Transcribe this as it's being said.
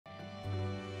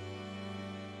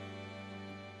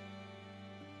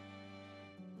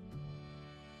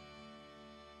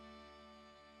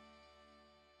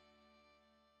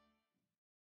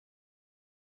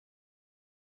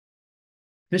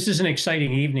This is an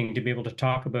exciting evening to be able to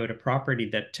talk about a property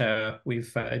that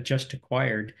we've just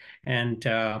acquired, and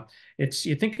it's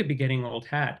you think it'd be getting old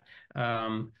hat.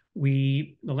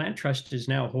 The land trust is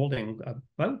now holding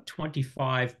about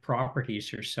 25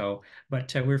 properties or so,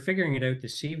 but we're figuring it out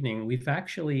this evening. We've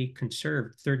actually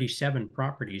conserved 37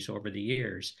 properties over the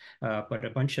years, but a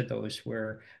bunch of those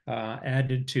were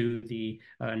added to the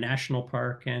national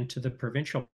park and to the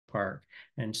provincial park.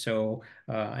 And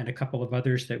a couple of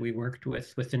others that we worked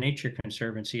with the Nature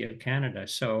Conservancy of Canada.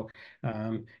 So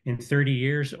in 30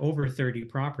 years, over 30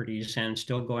 properties and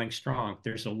still going strong.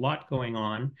 There's a lot going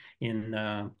on in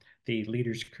the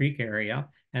Leaders Creek area,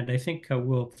 and I think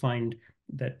we'll find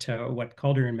that what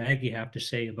Calder and Maggie have to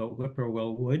say about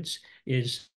Whippoorwill Woods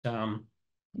is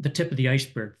the tip of the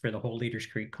iceberg for the whole Leaders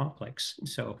Creek complex.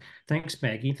 So thanks,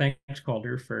 Maggie. Thanks,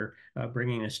 Calder, for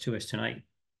bringing this to us tonight.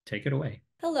 Take it away.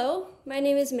 Hello, my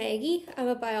name is Maggie. I'm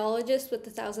a biologist with the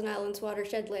Thousand Islands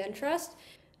Watershed Land Trust.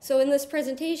 So in this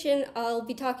presentation, I'll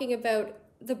be talking about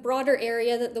the broader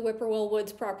area that the Whippoorwill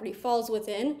Woods property falls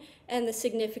within and the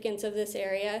significance of this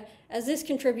area, as this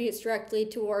contributes directly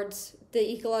towards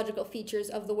the ecological features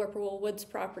of the Whippoorwill Woods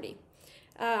property.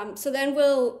 So then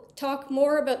we'll talk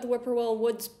more about the Whippoorwill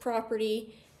Woods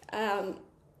property,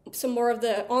 some more of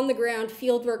the on-the-ground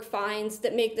fieldwork finds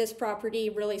that make this property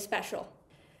really special.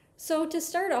 So to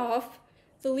start off,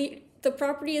 the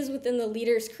property is within the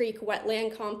Leaders Creek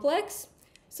wetland complex.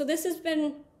 So this has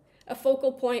been a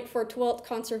focal point for TIWLT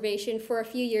conservation for a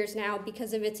few years now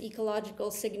because of its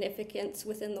ecological significance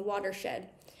within the watershed.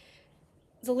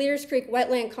 The Leaders Creek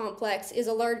wetland complex is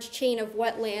a large chain of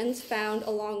wetlands found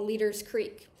along Leaders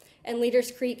Creek, and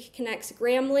Leaders Creek connects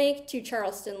Graham Lake to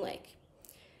Charleston Lake.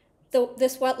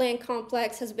 This wetland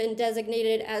complex has been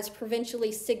designated as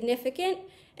provincially significant,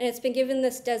 and it's been given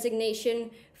this designation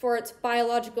for its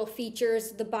biological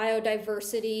features, the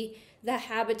biodiversity, the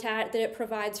habitat that it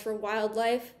provides for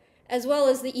wildlife, as well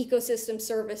as the ecosystem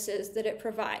services that it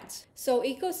provides. So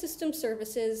ecosystem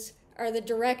services are the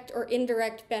direct or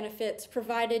indirect benefits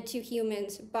provided to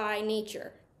humans by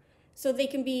nature. So they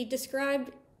can be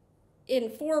described in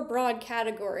four broad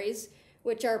categories,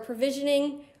 which are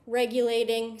provisioning,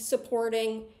 regulating,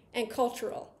 supporting, and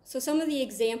cultural. So some of the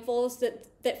examples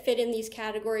that fit in these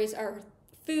categories are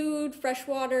food,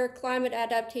 freshwater, climate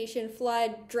adaptation,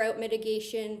 flood, drought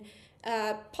mitigation,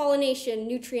 pollination,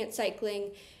 nutrient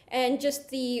cycling, and just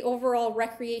the overall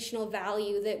recreational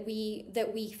value that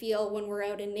we feel when we're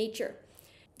out in nature.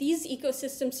 These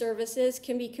ecosystem services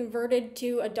can be converted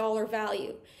to a dollar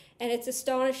value, and it's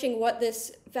astonishing what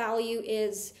this value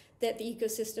is that the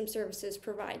ecosystem services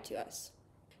provide to us.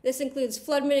 This includes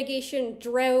flood mitigation,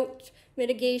 drought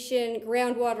mitigation,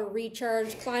 groundwater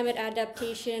recharge, climate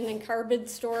adaptation, and carbon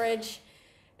storage,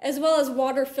 as well as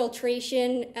water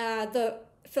filtration, the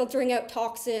filtering out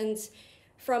toxins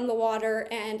from the water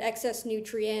and excess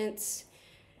nutrients.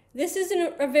 This is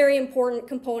a very important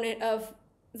component of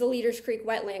the Leaders Creek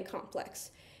wetland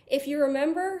complex. If you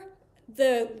remember,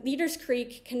 the Leaders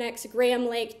Creek connects Graham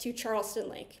Lake to Charleston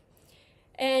Lake.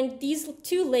 And these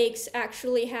two lakes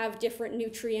actually have different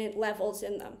nutrient levels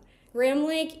in them. Graham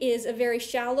Lake is a very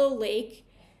shallow lake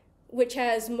which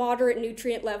has moderate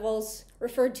nutrient levels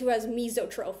referred to as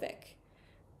mesotrophic.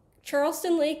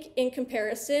 Charleston Lake, in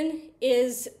comparison,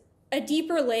 is a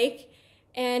deeper lake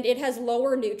and it has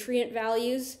lower nutrient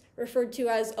values referred to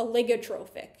as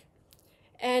oligotrophic.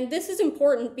 And this is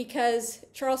important because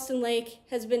Charleston Lake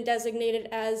has been designated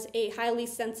as a highly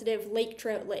sensitive lake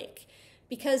trout lake,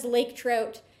 because lake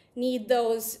trout need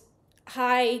those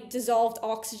high dissolved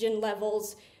oxygen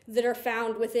levels that are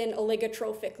found within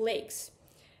oligotrophic lakes.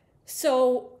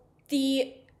 So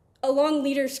along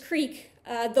Leaders Creek,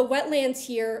 the wetlands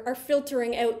here are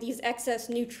filtering out these excess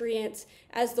nutrients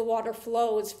as the water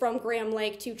flows from Graham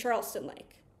Lake to Charleston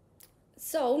Lake.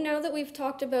 So now that we've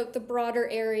talked about the broader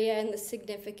area and the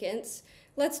significance,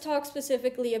 let's talk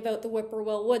specifically about the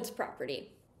Whippoorwill Woods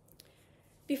property.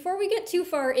 Before we get too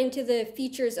far into the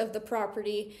features of the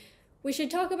property, we should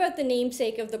talk about the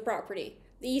namesake of the property,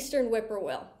 the eastern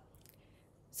whippoorwill.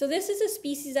 So this is a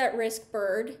species at risk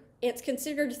bird. It's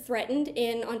considered threatened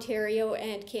in Ontario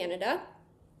and Canada.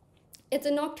 It's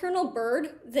a nocturnal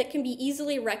bird that can be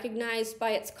easily recognized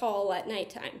by its call at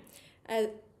nighttime.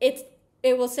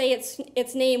 It will say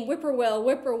its name, whippoorwill,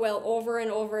 whippoorwill, over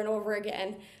and over and over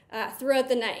again throughout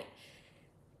the night.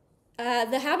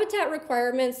 The habitat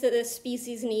requirements that this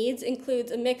species needs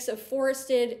includes a mix of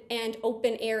forested and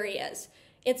open areas.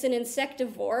 It's an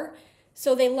insectivore,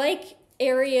 so they like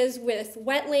areas with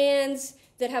wetlands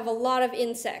that have a lot of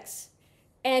insects.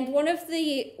 And one of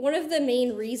the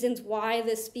main reasons why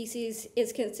this species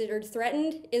is considered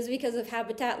threatened is because of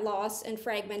habitat loss and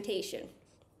fragmentation.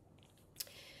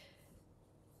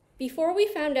 Before we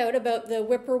found out about the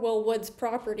Whippoorwill Woods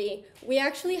property, we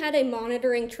actually had a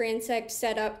monitoring transect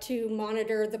set up to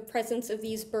monitor the presence of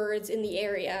these birds in the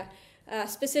area,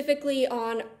 specifically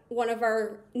on one of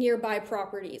our nearby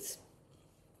properties.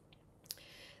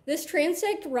 This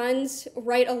transect runs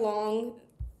right along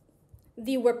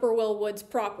the Whippoorwill Woods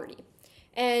property.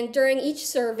 And during each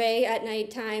survey at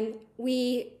nighttime,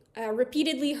 we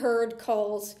repeatedly heard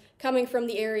calls coming from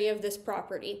the area of this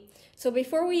property. So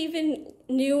before we even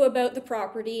knew about the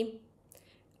property,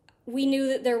 we knew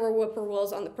that there were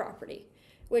whippoorwills on the property,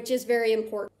 which is very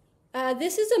important.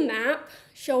 This is a map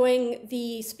showing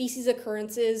the species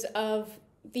occurrences of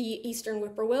the eastern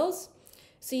whippoorwills.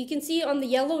 So you can see on the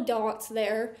yellow dots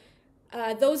there,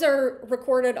 those are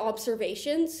recorded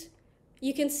observations.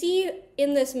 You can see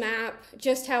in this map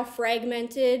just how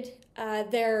fragmented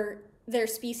their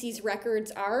species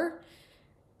records are.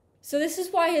 So this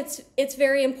is why it's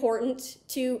very important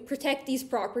to protect these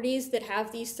properties that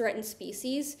have these threatened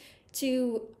species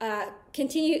to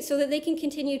continue so that they can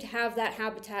continue to have that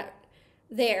habitat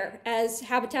there, as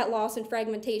habitat loss and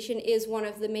fragmentation is one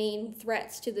of the main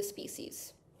threats to the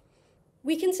species.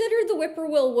 We consider the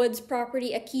Whippoorwill Woods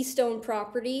property a keystone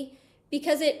property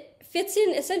because it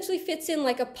essentially fits in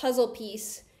like a puzzle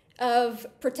piece of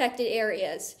protected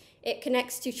areas. It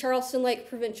connects to Charleston Lake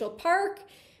Provincial Park,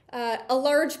 a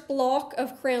large block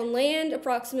of Crown land,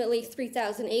 approximately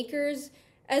 3,000 acres,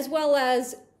 as well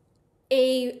as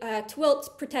a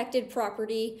TIWLT protected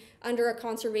property under a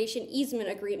conservation easement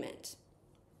agreement.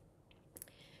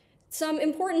 Some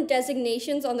important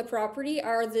designations on the property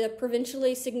are the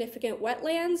provincially significant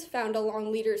wetlands found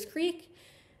along Leaders Creek.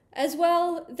 As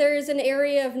well, there is an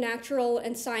area of natural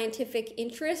and scientific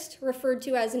interest referred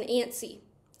to as an ANSI.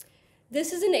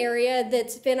 This is an area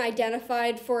that's been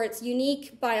identified for its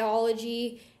unique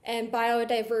biology and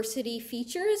biodiversity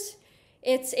features.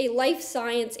 It's a life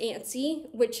science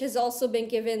ANSI, which has also been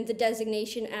given the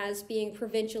designation as being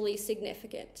provincially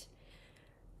significant.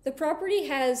 The property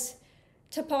has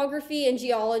topography and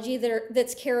geology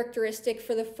that's characteristic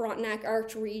for the Frontenac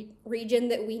Arch region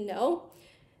that we know.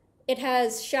 It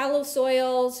has shallow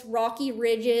soils, rocky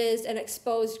ridges, and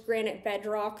exposed granite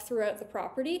bedrock throughout the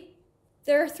property.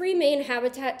 There are three main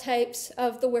habitat types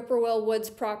of the Whippoorwill Woods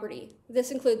property. This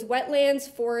includes wetlands,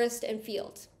 forest, and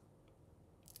field.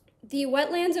 The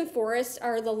wetlands and forests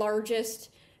are the largest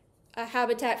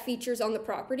habitat features on the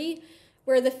property,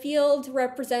 where the field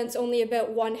represents only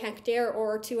about 1 hectare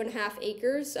or 2.5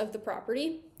 acres of the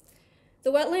property.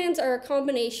 The wetlands are a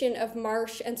combination of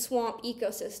marsh and swamp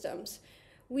ecosystems.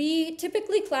 We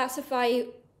typically classify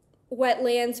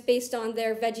wetlands based on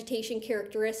their vegetation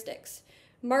characteristics.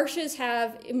 Marshes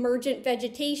have emergent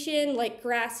vegetation like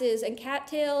grasses and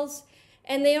cattails,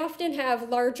 and they often have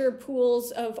larger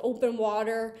pools of open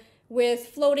water with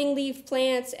floating leaf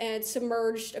plants and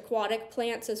submerged aquatic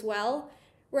plants as well.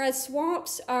 Whereas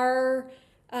swamps are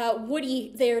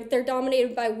woody, they're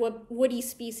dominated by woody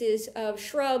species of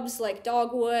shrubs like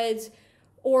dogwoods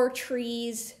or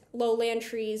trees, lowland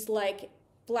trees like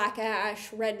black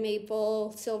ash, red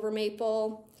maple, silver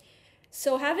maple.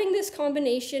 So having this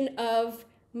combination of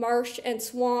marsh and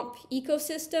swamp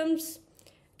ecosystems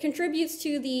contributes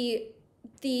to the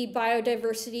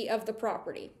biodiversity of the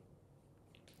property.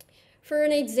 For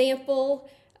an example,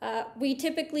 we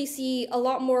typically see a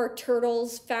lot more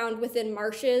turtles found within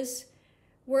marshes,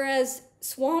 whereas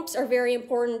swamps are very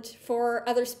important for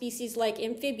other species like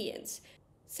amphibians.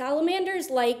 Salamanders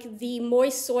like the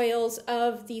moist soils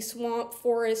of the swamp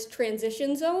forest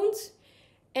transition zones,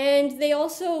 and they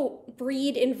also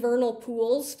breed in vernal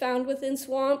pools found within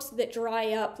swamps that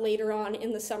dry up later on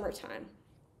in the summertime.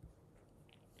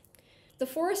 The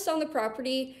forests on the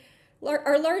property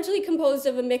are largely composed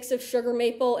of a mix of sugar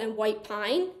maple and white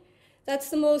pine. That's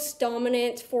the most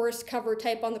dominant forest cover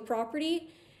type on the property.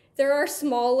 There are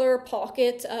smaller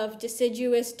pockets of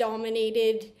deciduous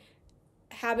dominated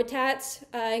habitats,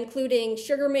 including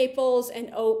sugar maples and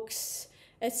oaks,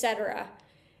 etc.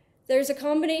 There's a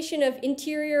combination of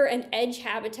interior and edge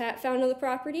habitat found on the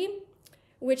property,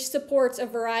 which supports a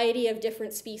variety of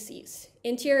different species.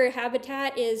 Interior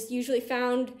habitat is usually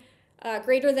found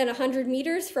greater than 100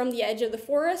 meters from the edge of the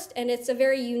forest, and it's a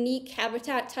very unique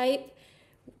habitat type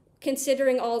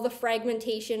considering all the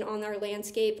fragmentation on our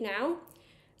landscape now.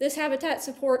 This habitat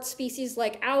supports species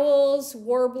like owls,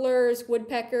 warblers,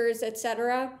 woodpeckers,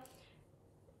 etc.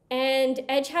 And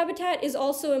edge habitat is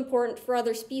also important for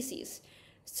other species.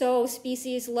 So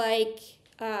species like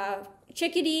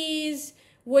chickadees,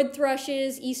 wood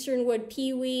thrushes, eastern wood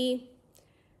pewee.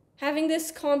 Having this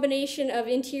combination of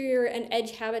interior and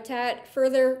edge habitat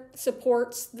further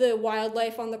supports the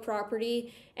wildlife on the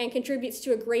property and contributes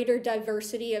to a greater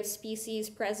diversity of species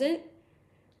present.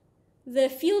 The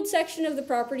field section of the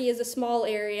property is a small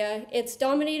area. It's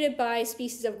dominated by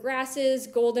species of grasses,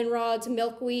 goldenrods,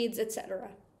 milkweeds, etc.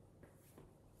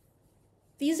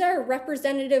 These are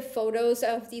representative photos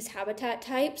of these habitat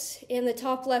types. In the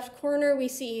top left corner, we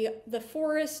see the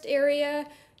forest area.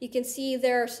 You can see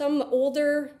there are some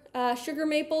older sugar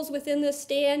maples within the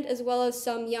stand, as well as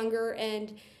some younger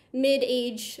and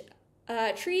mid-age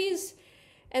trees.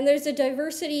 And there's a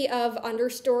diversity of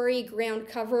understory ground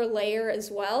cover layer as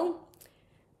well.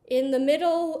 In the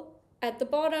middle, at the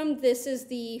bottom, this is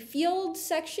the field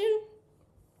section.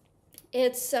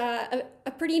 It's a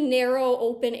pretty narrow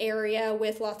open area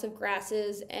with lots of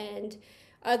grasses and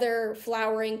other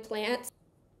flowering plants.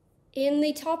 In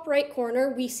the top right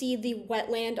corner, we see the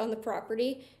wetland on the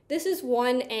property. This is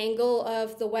one angle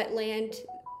of the wetland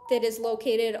that is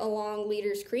located along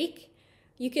Leaders Creek.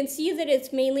 You can see that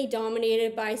it's mainly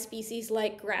dominated by species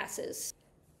like grasses.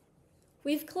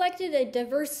 We've collected a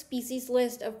diverse species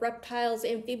list of reptiles,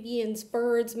 amphibians,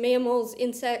 birds, mammals,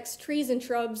 insects, trees and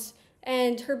shrubs,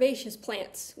 and herbaceous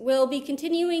plants. We'll be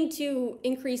continuing to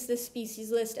increase this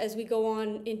species list as we go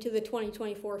on into the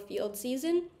 2024 field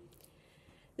season.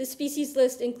 The species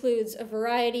list includes a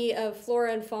variety of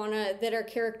flora and fauna that are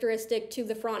characteristic to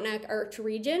the Frontenac Arch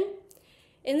region.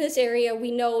 In this area,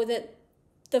 we know that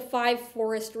the 5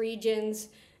 forest regions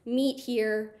meet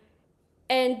here,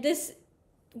 and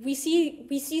we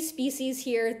see species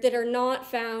here that are not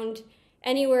found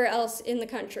anywhere else in the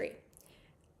country.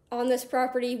 On this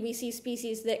property, we see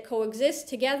species that coexist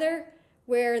together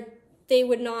where they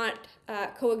would not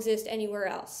coexist anywhere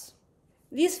else.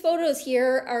 These photos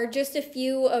here are just a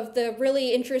few of the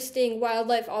really interesting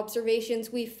wildlife observations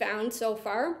we've found so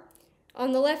far.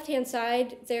 On the left-hand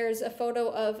side, there's a photo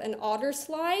of an otter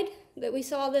slide that we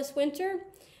saw this winter.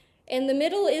 In the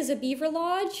middle is a beaver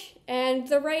lodge, and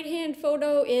the right-hand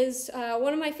photo is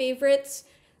one of my favorites.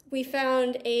 We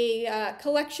found a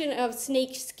collection of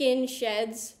snake skin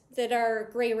sheds that are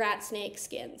gray rat snake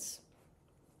skins.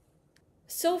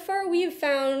 So far, we've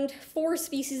found 4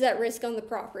 species at risk on the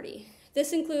property.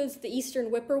 This includes the eastern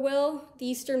whippoorwill, the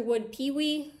eastern wood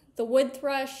pewee, the wood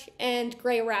thrush, and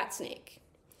gray rat snake.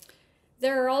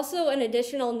 There are also an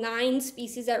additional 9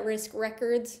 species at risk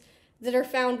records that are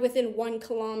found within 1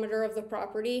 kilometer of the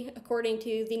property, according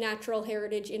to the Natural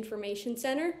Heritage Information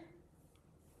Center.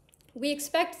 We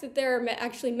expect that there are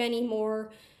actually many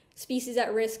more species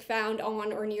at risk found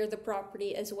on or near the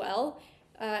property as well,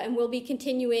 and we'll be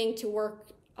continuing to work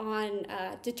on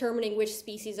determining which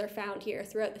species are found here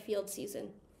throughout the field season.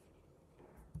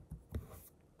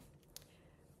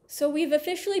 So we've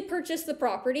officially purchased the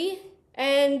property,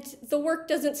 and the work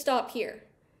doesn't stop here.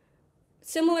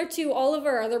 Similar to all of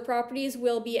our other properties,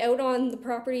 we'll be out on the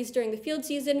properties during the field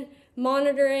season,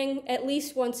 monitoring at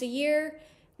least once a year.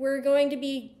 We're going to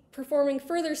be performing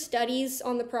further studies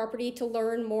on the property to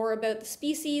learn more about the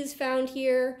species found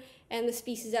here and the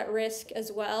species at risk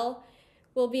as well.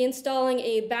 We'll be installing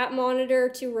a bat monitor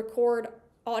to record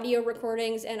audio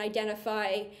recordings and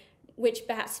identify which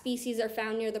bat species are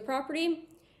found near the property.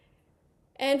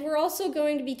 And we're also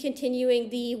going to be continuing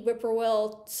the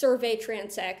whippoorwill survey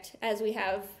transect as we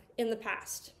have in the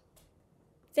past.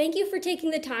 Thank you for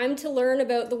taking the time to learn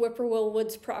about the Whippoorwill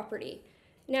Woods property.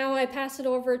 Now I pass it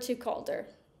over to Calder.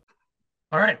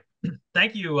 All right.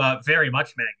 Thank you very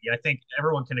much, Maggie. I think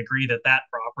everyone can agree that that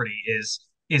property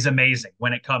is amazing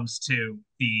when it comes to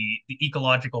the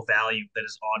ecological value that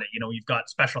is on it. You know, you've got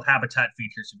special habitat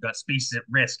features, you've got species at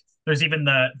risk. There's even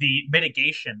the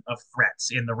mitigation of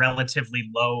threats in the relatively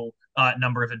low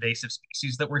number of invasive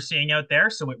species that we're seeing out there.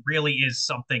 So it really is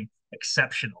something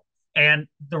exceptional. And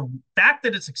the fact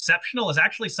that it's exceptional is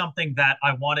actually something that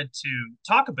I wanted to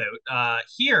talk about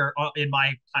here in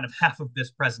my kind of half of this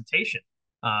presentation.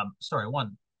 Sorry,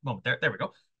 one moment there. There we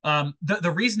go.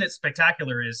 The reason it's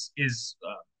spectacular is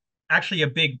actually a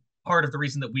big part of the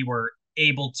reason that we were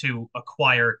able to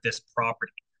acquire this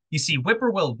property. You see,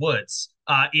 Whippoorwill Woods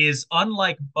is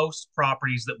unlike most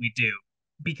properties that we do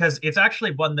because it's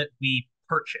actually one that we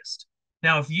purchased.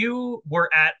 Now, if you were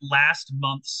at last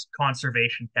month's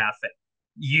Conservation Café,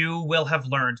 you will have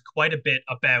learned quite a bit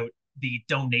about the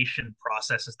donation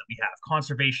processes that we have,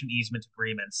 conservation easement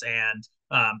agreements and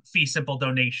fee simple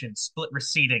donation, split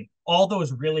receipting, all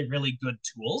those really, really good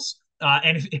tools.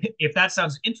 And if that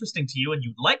sounds interesting to you and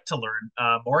you'd like to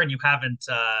learn more and you haven't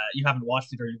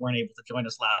watched it or you weren't able to join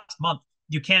us last month,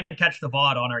 you can catch the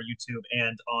VOD on our YouTube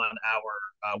and on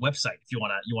our website if you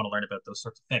want to learn about those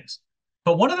sorts of things.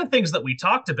 But one of the things that we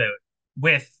talked about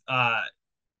with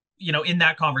in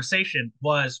that conversation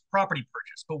was property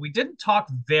purchase, but we didn't talk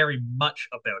very much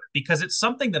about it because it's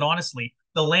something that honestly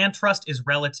the land trust is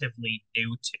relatively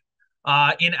new to.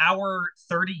 In our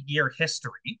 30-year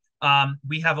history,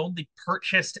 we have only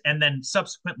purchased and then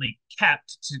subsequently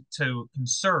kept to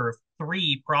conserve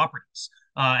 3 properties.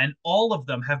 And all of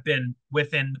them have been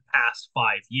within the past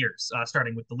 5 years,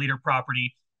 starting with the leader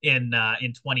property in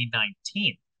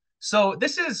 2019. So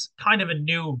this is kind of a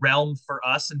new realm for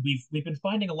us, and we've been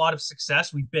finding a lot of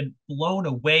success. We've been blown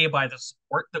away by the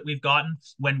support that we've gotten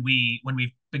when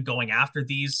we've been going after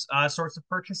these sorts of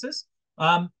purchases.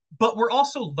 But we're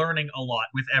also learning a lot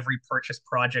with every purchase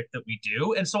project that we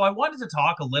do, and so I wanted to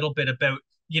talk a little bit about,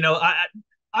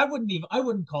 I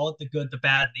wouldn't call it the good, the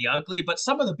bad, the ugly, but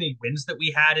some of the big wins that we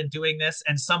had in doing this,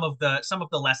 and some of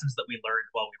the lessons that we learned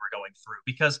while we were going through,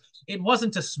 because it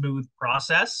wasn't a smooth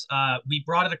process. We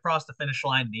brought it across the finish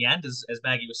line in the end, as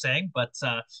Maggie was saying, but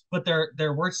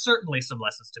there were certainly some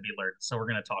lessons to be learned. So we're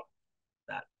going to talk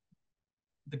about that.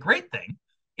 The great thing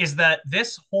is that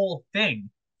this whole thing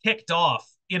kicked off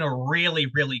in a really,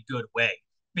 really good way,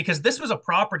 because this was a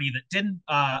property that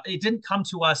didn't come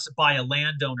to us by a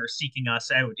landowner seeking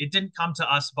us out. It didn't come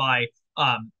to us by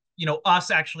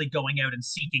us actually going out and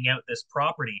seeking out this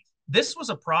property. This was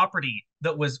a property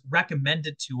that was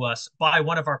recommended to us by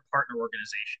one of our partner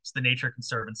organizations, the Nature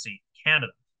Conservancy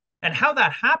Canada. And how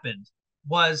that happened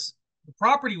was the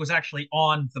property was actually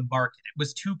on the market. It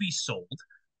was to be sold,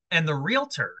 and the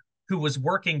realtor who was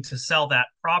working to sell that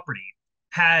property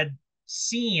had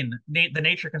seen the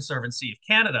Nature Conservancy of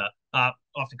Canada,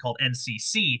 often called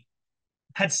NCC,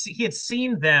 he had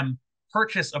seen them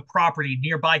purchase a property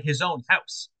nearby his own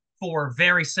house for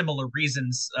very similar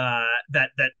reasons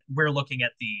that we're looking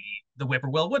at the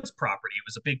Whippoorwill Woods property. It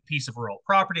was a big piece of rural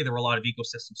property. There were a lot of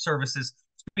ecosystem services,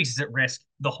 species at risk,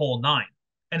 the whole nine.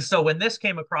 And so when this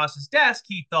came across his desk,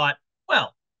 he thought,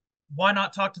 well, why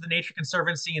not talk to the Nature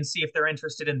Conservancy and see if they're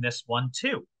interested in this one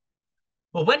too?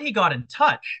 Well, when he got in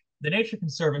touch, the Nature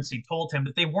Conservancy told him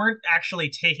that they weren't actually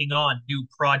taking on new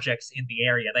projects in the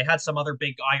area. They had some other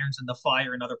big irons in the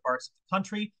fire in other parts of the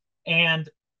country. And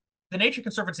the Nature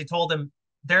Conservancy told him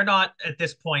they're not at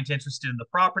this point interested in the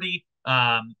property,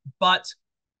 but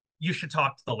you should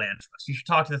talk to the land trust. You should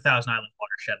talk to the Thousand Island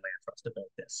Watershed Land Trust about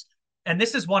this. And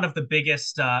this is one of the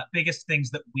biggest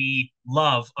things that we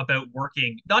love about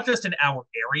working, not just in our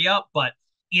area, but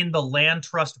in the land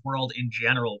trust world in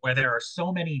general, where there are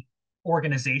so many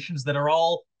organizations that are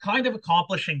all kind of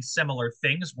accomplishing similar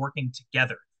things, working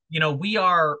together. We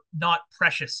are not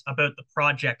precious about the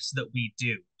projects that we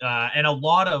do. And a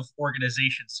lot of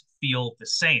organizations feel the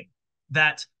same,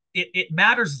 that it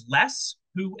matters less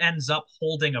who ends up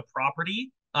holding a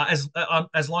property, as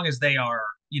long as they are,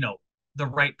 the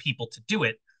right people to do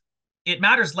it. It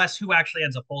matters less who actually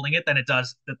ends up holding it than it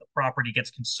does that the property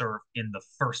gets conserved in the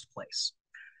first place.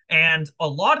 And a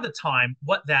lot of the time,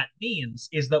 what that means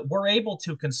is that we're able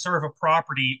to conserve a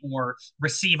property or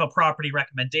receive a property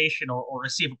recommendation or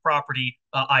receive a property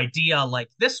idea like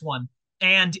this one.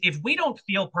 And if we don't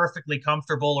feel perfectly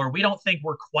comfortable, or we don't think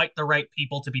we're quite the right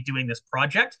people to be doing this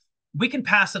project, we can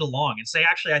pass it along and say,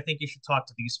 actually, I think you should talk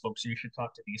to these folks, or you should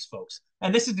talk to these folks.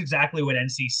 And this is exactly what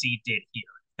NCC did here.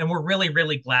 And we're really,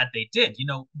 really glad they did.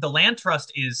 The land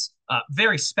trust is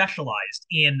very specialized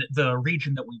in the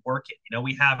region that we work in.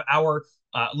 We have our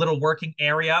little working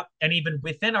area, and even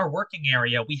within our working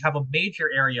area, we have a major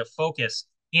area of focus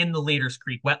in the Leaders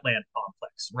Creek wetland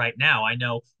complex right now. I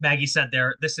know Maggie said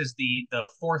this is the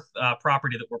fourth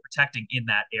property that we're protecting in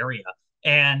that area,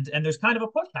 and there's kind of a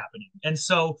push happening. And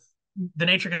so the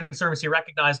Nature Conservancy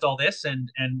recognized all this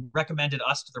and recommended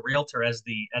us to the realtor as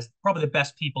probably the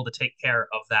best people to take care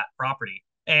of that property.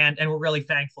 And we're really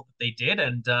thankful that they did.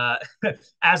 And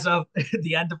as of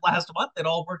the end of last month, it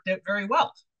all worked out very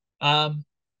well.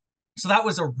 So that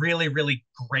was a really, really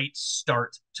great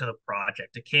start to the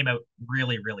project. It came out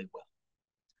really, really well.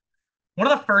 One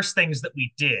of the first things that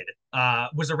we did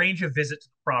was arrange a visit to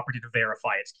the property to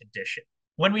verify its condition.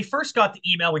 When we first got the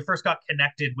email, we first got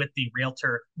connected with the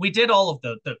realtor. We did all of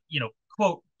the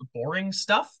quote boring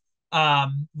stuff.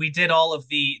 We did all of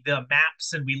the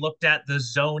maps, and we looked at the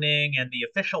zoning and the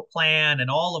official plan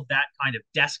and all of that kind of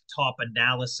desktop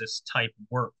analysis type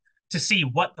work to see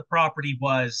what the property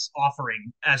was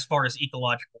offering as far as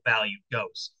ecological value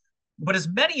goes. But as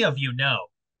many of you know,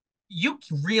 you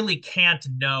really can't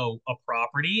know a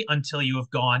property until you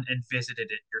have gone and visited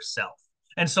it yourself.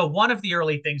 And so one of the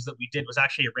early things that we did was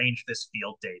actually arrange this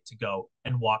field day to go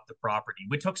and walk the property.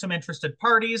 We took some interested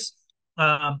parties.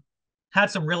 Had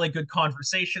some really good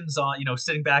conversations on,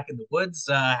 sitting back in the woods,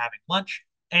 having lunch,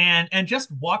 and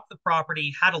just walked the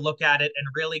property, had a look at it, and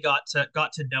really got to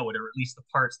know it, or at least the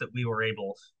parts that we were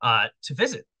able to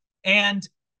visit. And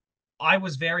I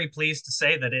was very pleased to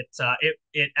say that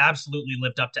it absolutely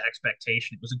lived up to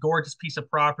expectation. It was a gorgeous piece of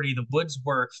property. The woods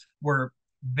were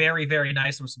very, very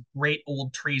nice. There were some great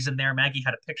old trees in there. Maggie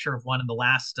had a picture of one in the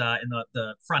last in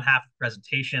the front half of the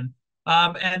presentation.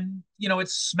 And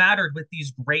it's smattered with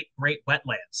these great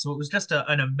wetlands. So it was just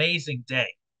an amazing day.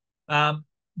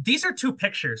 These are two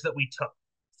pictures that we took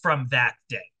from that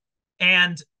day,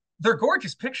 and they're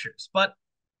gorgeous pictures. But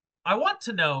I want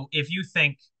to know if you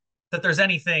think that there's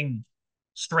anything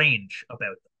strange about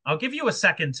them. I'll give you a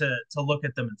second to look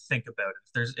at them and think about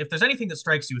it. If there's anything that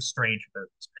strikes you as strange about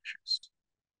these pictures.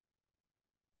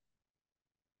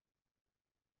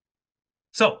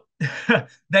 So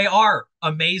they are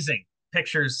amazing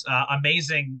pictures,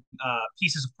 amazing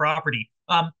pieces of property.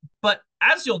 But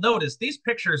as you'll notice, these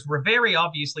pictures were very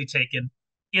obviously taken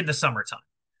in the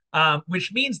summertime,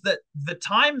 which means that the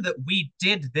time that we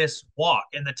did this walk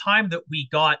and the time that we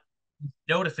got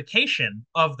notification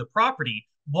of the property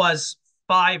was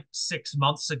 5-6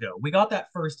 months ago. We got that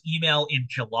first email in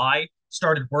July,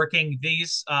 started working.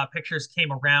 These pictures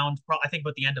came around, I think,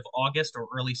 about the end of August or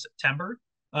early September.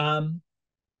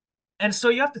 And so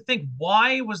you have to think,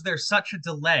 why was there such a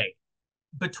delay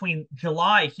between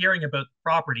July hearing about the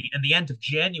property and the end of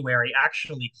January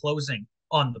actually closing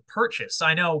on the purchase?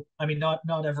 I know, I mean,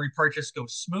 not every purchase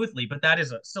goes smoothly, but that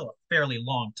is still a fairly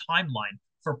long timeline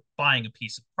for buying a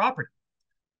piece of property.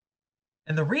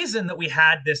 And the reason that we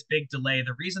had this big delay,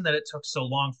 the reason that it took so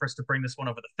long for us to bring this one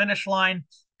over the finish line,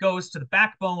 goes to the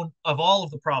backbone of all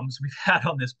of the problems we've had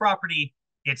on this property.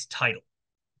 It's title.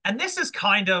 And this is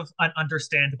kind of an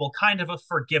understandable, kind of a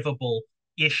forgivable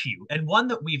issue, and one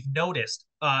that we've noticed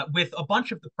with a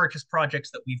bunch of the purchase projects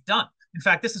that we've done. In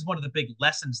fact, this is one of the big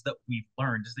lessons that we've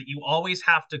learned, is that you always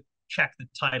have to check the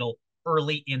title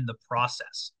early in the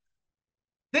process.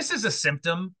 This is a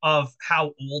symptom of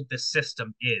how old this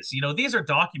system is. These are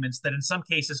documents that in some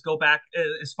cases go back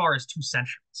as far as 2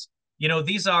 centuries.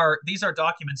 These are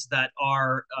documents that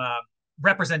are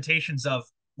representations of,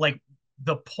 like,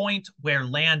 the point where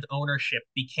land ownership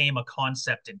became a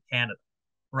concept in Canada,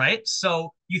 right?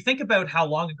 So you think about how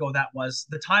long ago that was,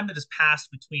 the time that has passed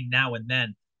between now and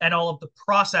then, and all of the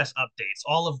process updates,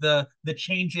 all of the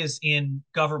changes in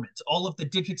government, all of the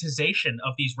digitization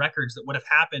of these records that would have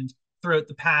happened throughout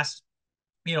the past,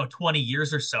 20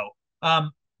 years or so.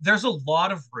 There's a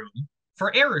lot of room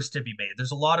for errors to be made.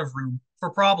 There's a lot of room for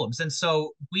problems. And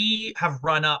so we have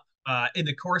run up, in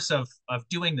the course of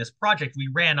doing this project, we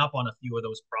ran up on a few of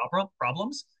those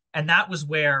problems, and that was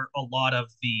where a lot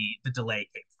of the delay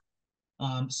came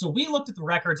from. So we looked at the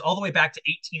records all the way back to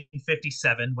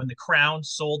 1857, when the Crown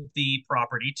sold the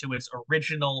property to its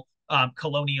original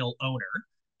colonial owner.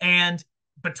 And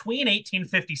between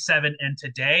 1857 and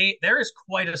today, there is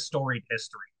quite a storied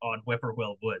history on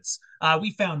Whippoorwill Woods.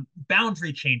 We found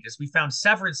boundary changes, we found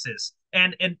severances,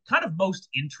 and kind of most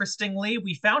interestingly,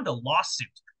 we found a lawsuit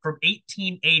from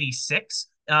 1886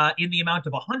 in the amount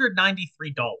of $193,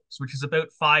 which is about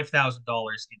 $5,000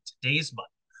 in today's money.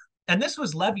 And this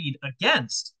was levied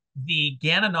against the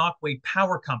Gananoque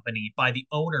Power Company by the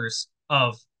owners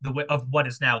of what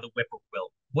is now the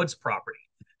Whippoorwill Woods property.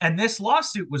 And this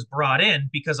lawsuit was brought in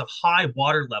because of high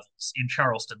water levels in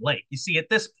Charleston Lake. You see, at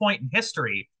this point in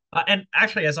history, and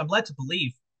actually, as I'm led to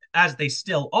believe, as they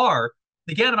still are,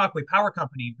 the Gananoque Power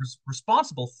Company was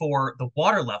responsible for the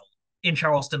water level in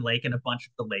Charleston Lake and a bunch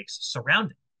of the lakes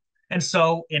surrounding. And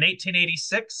so in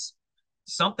 1886,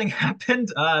 something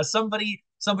happened. Somebody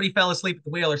fell asleep at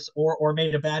the wheel, or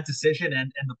made a bad decision,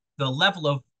 and the level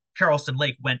of Charleston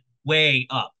Lake went way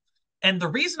up. And the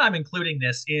reason I'm including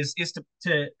this is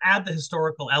to add the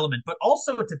historical element, but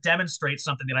also to demonstrate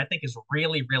something that I think is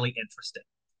really, really interesting.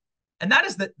 And that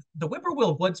is that the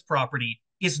Whippoorwill Woods property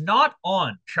is not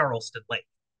on Charleston Lake.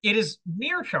 It is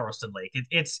near Charleston Lake.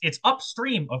 It's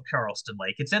upstream of Charleston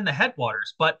Lake. It's in the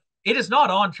headwaters, but it is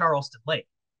not on Charleston Lake.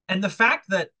 And the fact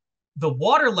that the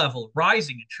water level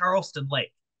rising in Charleston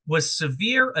Lake was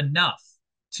severe enough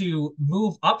to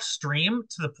move upstream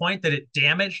to the point that it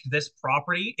damaged this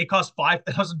property. It caused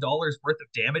 $5,000 worth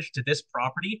of damage to this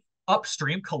property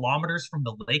upstream, kilometers from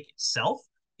the lake itself.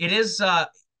 It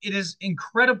is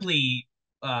incredibly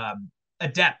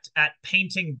adept at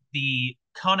painting the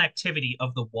connectivity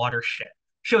of the watershed.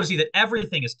 Shows you that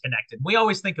everything is connected. We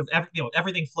always think of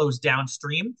everything flows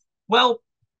downstream. Well,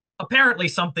 apparently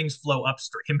some things flow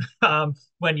upstream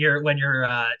when you're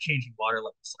changing water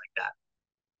levels like that.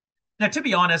 Now, to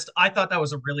be honest, I thought that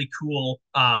was a really cool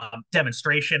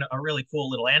demonstration, a really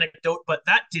cool little anecdote, but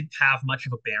that didn't have much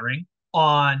of a bearing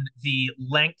on the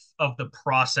length of the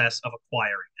process of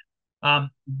acquiring it.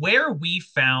 Where we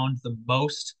found the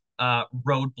most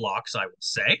roadblocks, I would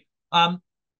say,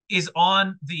 is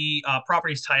on the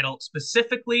property's title,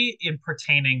 specifically in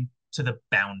pertaining to the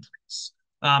boundaries.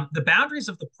 The boundaries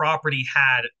of the property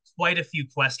had quite a few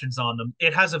questions on them.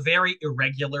 It has a very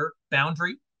irregular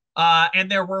boundary. And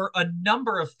there were a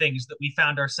number of things that we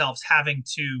found ourselves having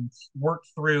to work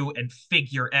through and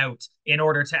figure out in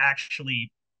order to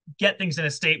actually get things in a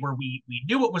state where we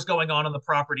knew what was going on the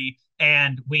property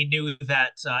and we knew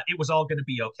that it was all going to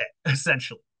be okay,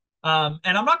 essentially. And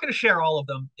I'm not going to share all of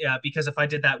them because if I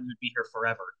did that, we would be here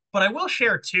forever. But I will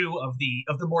share two of the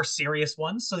more serious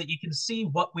ones so that you can see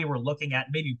what we were looking at,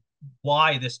 maybe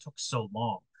why this took so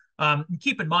long.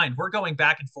 Keep in mind, we're going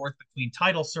back and forth between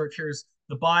title searchers,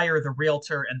 the buyer, the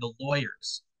realtor, and the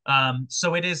lawyers.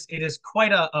 So it is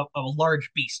quite a large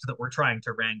beast that we're trying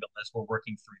to wrangle as we're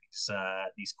working through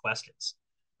these questions.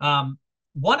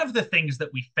 One of the things that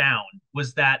we found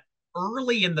was that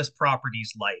early in this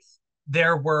property's life,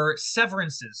 there were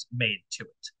severances made to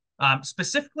it,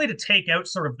 specifically to take out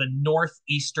sort of the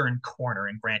northeastern corner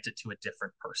and grant it to a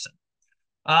different person.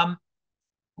 Um,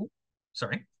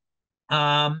 sorry.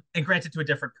 And grant it to a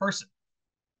different person.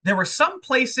 There were some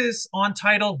places on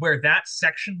title where that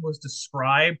section was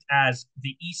described as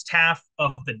the east half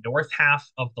of the north half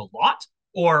of the lot,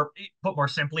 or put more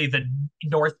simply, the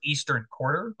northeastern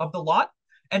quarter of the lot.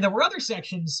 And there were other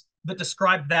sections that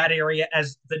described that area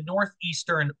as the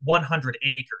northeastern 100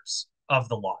 acres of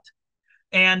the lot.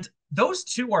 And those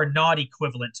two are not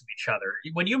equivalent to each other.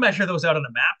 When you measure those out on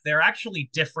a map, they're actually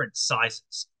different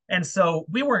sizes. And so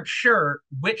we weren't sure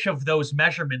which of those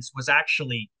measurements was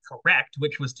actually correct,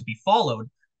 which was to be followed.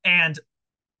 And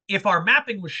if our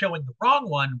mapping was showing the wrong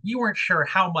one, we weren't sure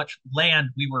how much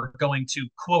land we were going to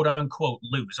quote unquote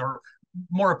lose. Or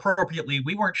more appropriately,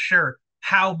 we weren't sure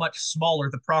how much smaller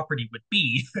the property would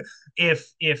be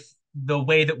if the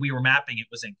way that we were mapping it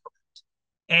was incorrect.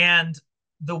 And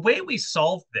the way we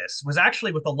solved this was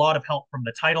actually with a lot of help from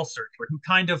the title searcher, who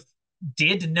kind of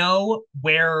did know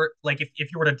where, like if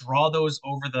you were to draw those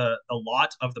over the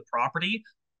lot of the property,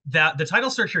 that the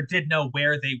title searcher did know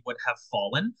where they would have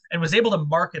fallen and was able to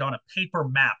mark it on a paper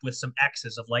map with some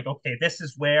X's of like, okay, this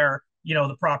is where,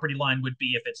 the property line would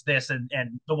be if it's this, and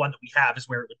the one that we have is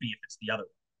where it would be if it's the other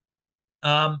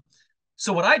one.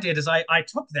 So what I did is I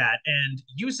took that, and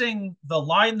using the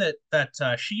line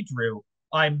that she drew,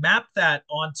 I mapped that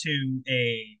onto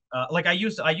I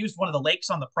used one of the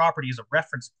lakes on the property as a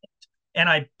reference point. And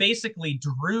I basically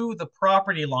drew the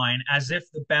property line as if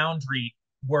the boundary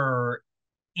were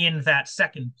in that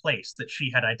second place that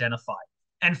she had identified.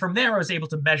 And from there, I was able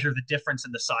to measure the difference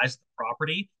in the size of the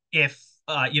property if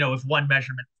one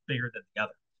measurement was bigger than the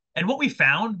other. And what we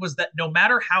found was that no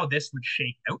matter how this would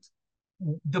shake out,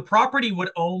 the property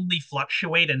would only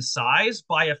fluctuate in size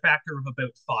by a factor of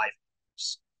about 5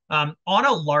 acres. On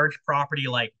a large property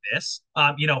like this,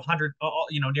 100,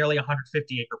 nearly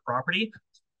 150-acre property,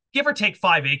 give or take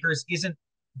 5 acres isn't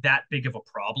that big of a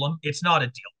problem. It's not a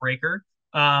deal breaker.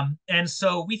 And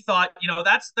so we thought,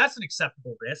 that's an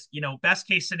acceptable risk. Best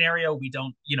case scenario, we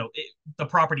don't, the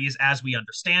property is as we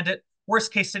understand it.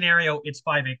 Worst case scenario, it's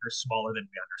 5 acres smaller than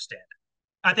we understand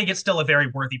it. I think it's still a very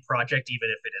worthy project, even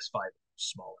if it is 5 acres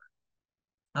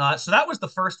smaller. So that was the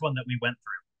first one that we went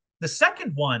through. The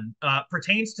second one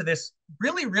pertains to this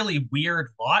really, really weird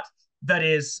lot that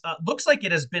is looks like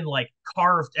it has been like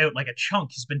carved out, like a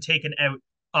chunk has been taken out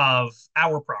of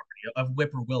our property of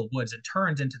Whippoorwill Woods and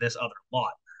turned into this other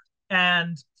lot.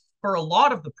 And for a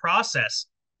lot of the process,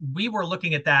 we were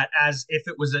looking at that as if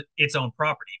it was its own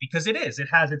property, because it is. It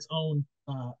has its own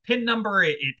PIN number.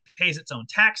 It pays its own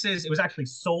taxes. It was actually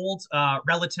sold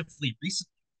relatively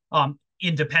recently,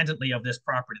 independently of this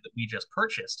property that we just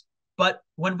purchased. But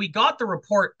when we got the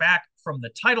report back from the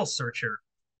title searcher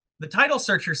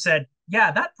said,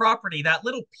 yeah, that property, that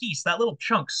little piece, that little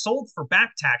chunk sold for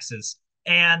back taxes.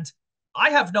 And I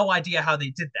have no idea how they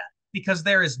did that, because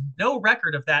there is no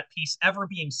record of that piece ever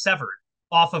being severed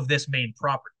off of this main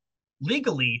property.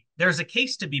 Legally, there's a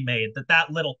case to be made that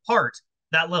that little part,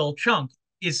 that little chunk,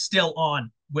 is still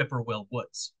on Whippoorwill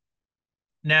Woods.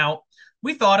 Now,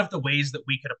 we thought of the ways that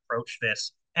we could approach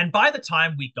this. And by the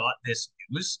time we got this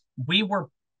news, we were,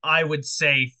 I would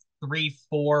say,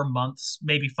 3-4 months,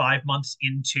 maybe 5 months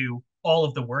into all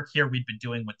of the work here we'd been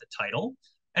doing with the title.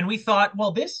 And we thought,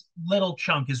 well, this little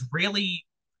chunk is really,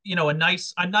 a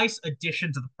nice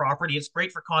addition to the property. It's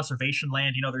great for conservation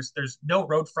land. There's no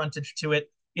road frontage to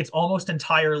it. It's almost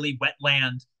entirely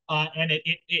wetland, and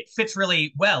it fits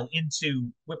really well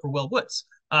into Whippoorwill Woods.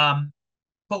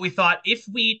 But we thought if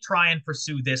we try and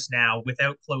pursue this now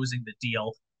without closing the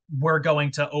deal, we're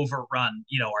going to overrun,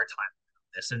 our time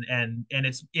on this, and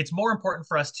it's more important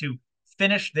for us to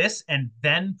finish this and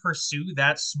then pursue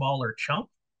that smaller chunk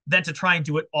than to try and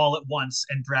do it all at once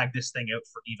and drag this thing out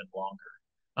for even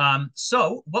longer.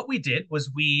 So what we did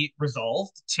was we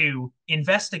resolved to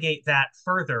investigate that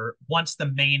further once the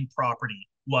main property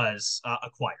was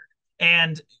acquired.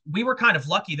 And we were kind of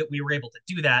lucky that we were able to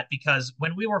do that because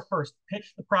when we were first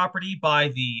pitched the property by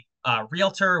the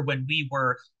realtor, when we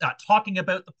were talking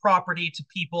about the property to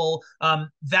people,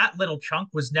 that little chunk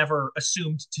was never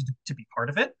assumed to be part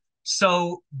of it.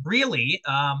 So really,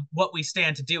 what we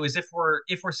stand to do is if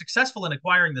we're successful in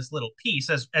acquiring this little piece,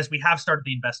 as we have started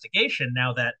the investigation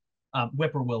now that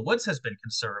Whippoorwill Woods has been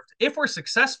conserved, if we're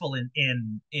successful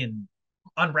in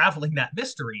unraveling that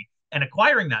mystery and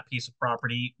acquiring that piece of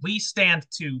property, we stand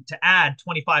to add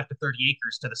 25 to 30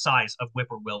 acres to the size of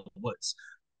Whippoorwill Woods.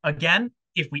 Again,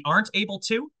 if we aren't able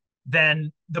to,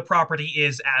 then the property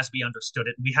is as we understood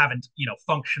it. We haven't,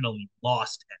 functionally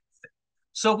lost anything.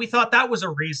 So we thought that was a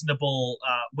reasonable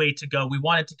way to go. We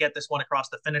wanted to get this one across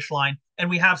the finish line, and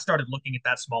we have started looking at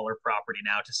that smaller property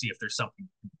now to see if there's something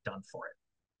done for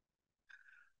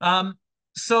it.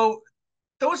 So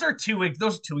those are two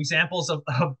examples of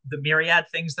the myriad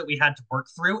things that we had to work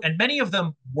through, and many of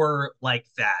them were like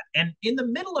that. And in the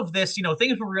middle of this,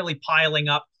 things were really piling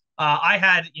up. I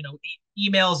had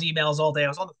emails all day. I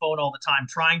was on the phone all the time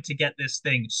trying to get this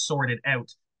thing sorted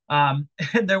out. And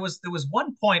there was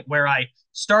one point where I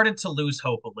started to lose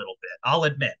hope a little bit.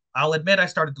 I'll admit I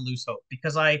started to lose hope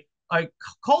because I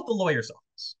called the lawyer's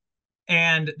office.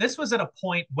 And this was at a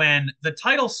point when the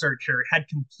title searcher had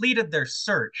completed their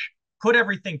search, put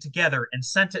everything together, and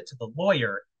sent it to the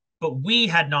lawyer, but we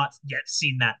had not yet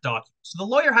seen that document. So the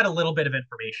lawyer had a little bit of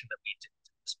information that we didn't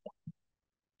at this point.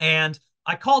 And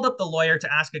I called up the lawyer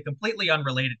to ask a completely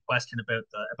unrelated question about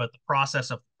the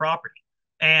process of the property.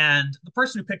 And the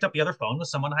person who picked up the other phone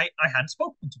was someone I hadn't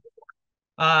spoken to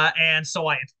before. And so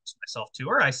I introduced myself to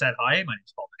her. I said, "Hi, my name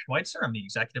is Paul Schweitzer. I'm the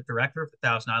executive director of the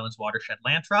Thousand Islands Watershed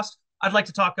Land Trust. I'd like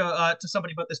to talk to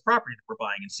somebody about this property that we're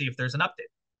buying and see if there's an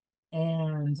update."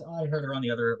 And I heard her on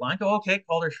the other line go, "Okay,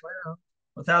 called her Schweitzer,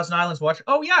 Thousand Islands Watershed.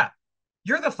 Oh, yeah,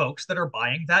 you're the folks that are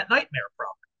buying that nightmare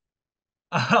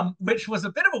property." Which was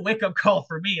a bit of a wake-up call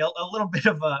for me, a little bit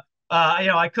of a,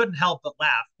 I couldn't help but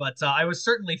laugh, but I was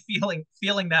certainly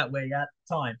feeling that way at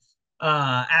the time,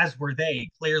 as were they,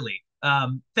 clearly.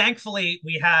 Thankfully,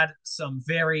 we had some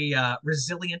very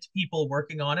resilient people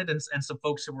working on it and some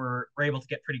folks who were able to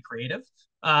get pretty creative.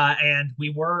 And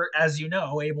we were, as you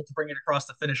know, able to bring it across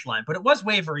the finish line. But it was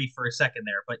wavery for a second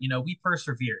there, but, we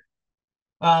persevered.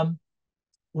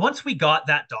 Once we got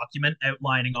that document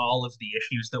outlining all of the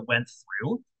issues that went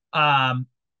through,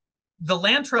 the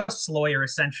land trust's lawyer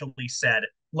essentially said,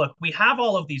 "Look, we have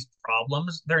all of these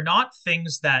problems. They're not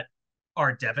things that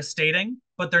are devastating,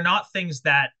 but they're not things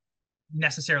that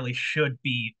necessarily should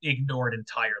be ignored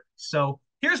entirely. So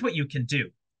here's what you can do.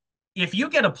 If you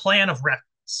get a plan of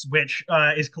reference, which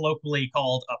is colloquially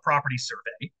called a property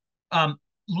survey,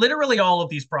 literally all of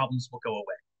these problems will go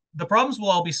away. The problems will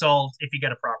all be solved if you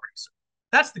get a property survey.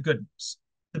 That's the good news.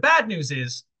 The bad news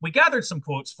is we gathered some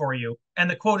quotes for you, and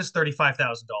the quote is $35,000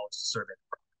 to survey the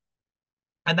property.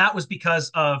 And that was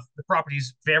because of the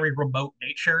property's very remote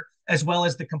nature, as well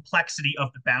as the complexity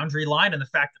of the boundary line and the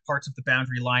fact that parts of the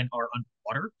boundary line are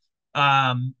underwater.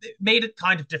 It made it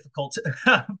kind of difficult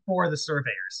for the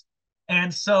surveyors.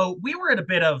 And so we were at a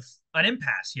bit of an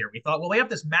impasse here. We thought, well, we have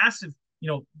this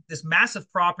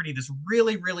massive property, this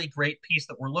really, really great piece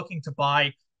that we're looking to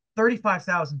buy.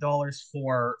 $35,000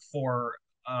 for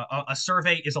a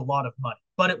survey is a lot of money,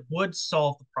 but it would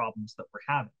solve the problems that we're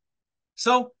having.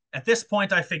 So at this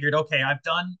point, I figured, okay, I've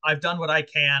done what I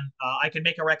can. I can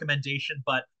make a recommendation,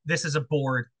 but this is a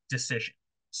board decision.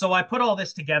 So I put all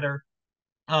this together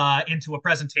into a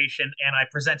presentation, and I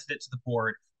presented it to the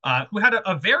board, who had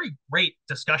a very great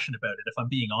discussion about it, if I'm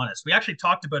being honest. We actually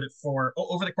talked about it for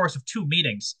over the course of 2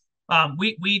 meetings.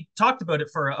 We talked about it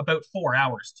for about 4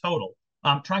 hours total,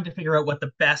 trying to figure out what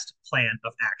the best plan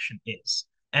of action is.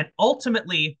 And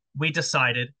ultimately, we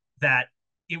decided that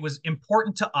it was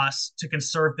important to us to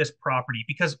conserve this property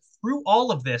because through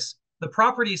all of this, the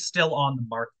property is still on the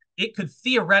market. It could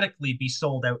theoretically be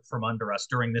sold out from under us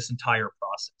during this entire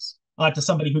process to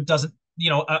somebody who doesn't,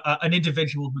 an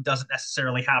individual who doesn't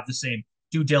necessarily have the same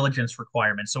due diligence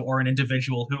requirements, or an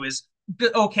individual who is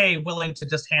willing to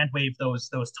just hand wave those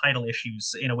title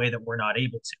issues in a way that we're not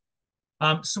able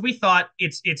to. So we thought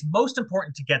it's most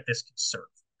important to get this conserved.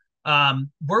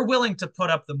 we're willing to put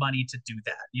up the money to do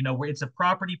that. You know, it's a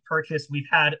property purchase. We've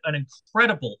had an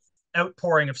incredible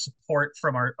outpouring of support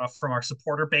from our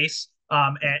supporter base,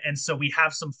 and so we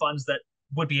have some funds that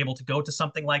would be able to go to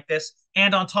something like this.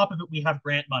 And on top of it, we have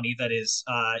grant money that is,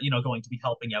 going to be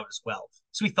helping out as well.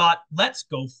 So we thought, let's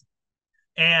go.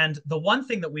 And the one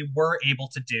thing that we were able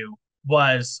to do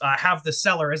was have the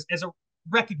seller as a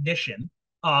recognition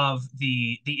of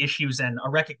the issues and a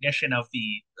recognition of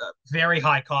the very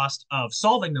high cost of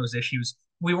solving those issues.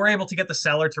 We were able to get the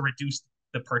seller to reduce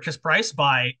the purchase price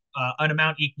by an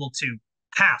amount equal to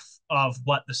half of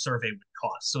what the survey would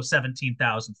cost, so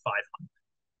 17,500.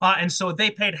 And so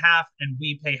they paid half, and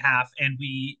we pay half, and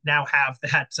we now have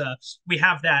that. We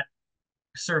have that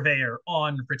surveyor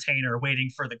on retainer waiting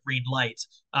for the green light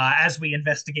as we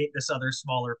investigate this other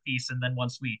smaller piece. And then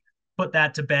once we put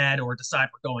that to bed or decide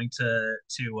we're going to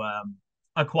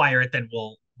acquire it, then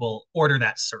we'll order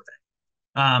that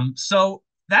survey. So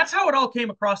that's how it all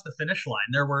came across the finish line.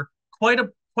 There were quite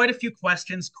a few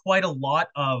questions, quite a lot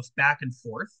of back and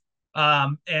forth,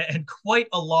 and quite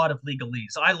a lot of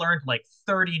legalese. I learned like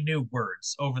 30 new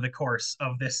words over the course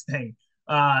of this thing,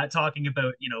 talking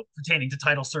about, pertaining to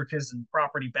title searches and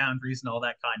property boundaries and all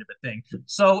that kind of a thing.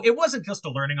 So it wasn't just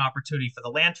a learning opportunity for the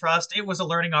land trust. It was a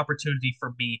learning opportunity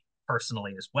for me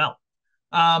personally as well.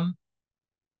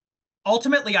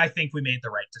 Ultimately, I think we made the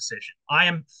right decision. I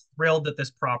am thrilled that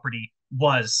this property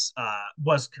was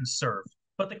conserved.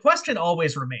 But the question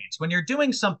always remains: when you're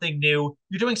doing something new,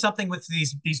 you're doing something with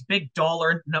these big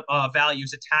dollar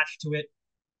values attached to it.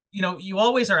 You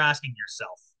always are asking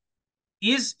yourself,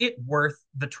 is it worth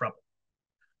the trouble?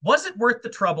 Was it worth the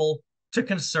trouble to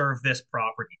conserve this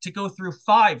property, to go through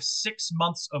 5-6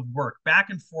 months of work back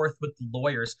and forth with the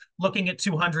lawyers, looking at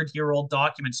 200-year-old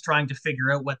documents, trying to figure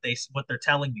out what they're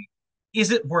telling me?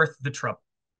 Is it worth the trouble?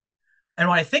 And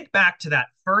when I think back to that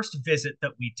first visit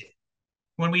that we did,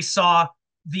 when we saw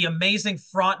the amazing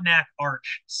Frontenac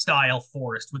Arch style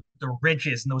forest with the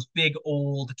ridges and those big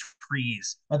old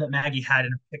trees that Maggie had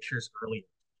in her pictures earlier,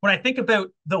 when I think about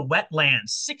the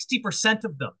wetlands, 60%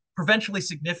 of them provincially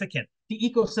significant, the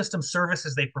ecosystem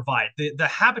services they provide, the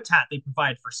habitat they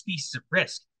provide for species at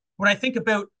risk, when I think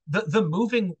about the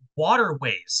moving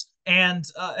waterways and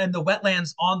the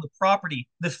wetlands on the property,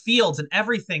 the fields and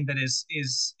everything that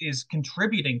is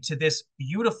contributing to this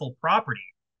beautiful property,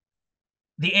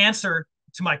 the answer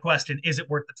to my question, is it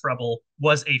worth the trouble,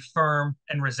 was a firm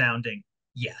and resounding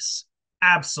yes.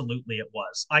 Absolutely, it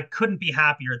was. I couldn't be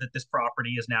happier that this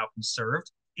property is now conserved.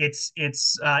 Its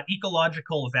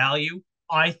ecological value,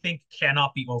 I think,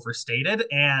 cannot be overstated,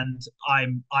 and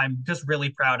I'm just really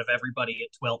proud of everybody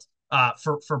at TIWLT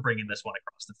for bringing this one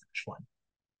across the finish line.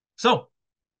 So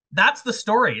that's the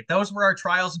story. Those were our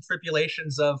trials and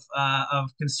tribulations of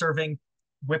conserving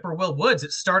Whippoorwill Woods.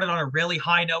 It started on a really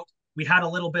high note. We had a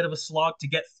little bit of a slog to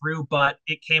get through, but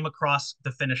it came across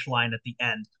the finish line at the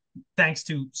end, thanks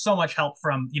to so much help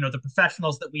from the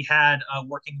professionals that we had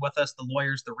working with us, the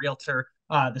lawyers, the realtor,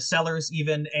 the sellers,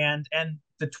 even, and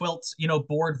the TIWLT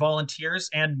board volunteers,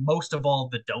 and most of all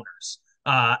the donors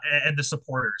and the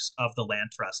supporters of the land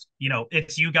trust.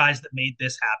 It's you guys that made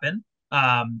this happen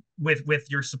with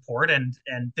your support, and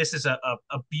this is a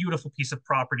beautiful piece of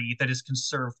property that is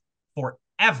conserved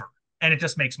forever, and it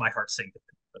just makes my heart sing with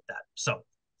that. So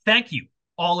thank you,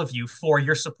 all of you, for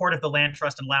your support of the land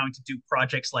trust and allowing to do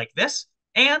projects like this.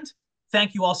 And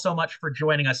thank you all so much for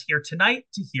joining us here tonight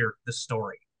to hear the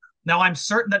story. Now, I'm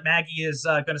certain that Maggie is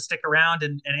going to stick around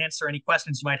and answer any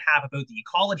questions you might have about the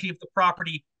ecology of the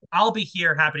property. I'll be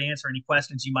here happy to answer any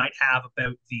questions you might have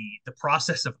about the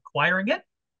process of acquiring it.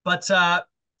 But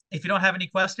if you don't have any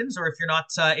questions, or if you're not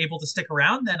able to stick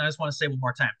around, then I just want to say one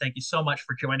more time, thank you so much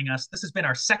for joining us. This has been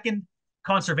our second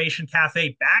Conservation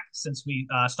Cafe back since we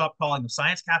stopped calling them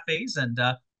Science Cafes, and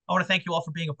I want to thank you all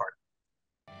for being a part of it.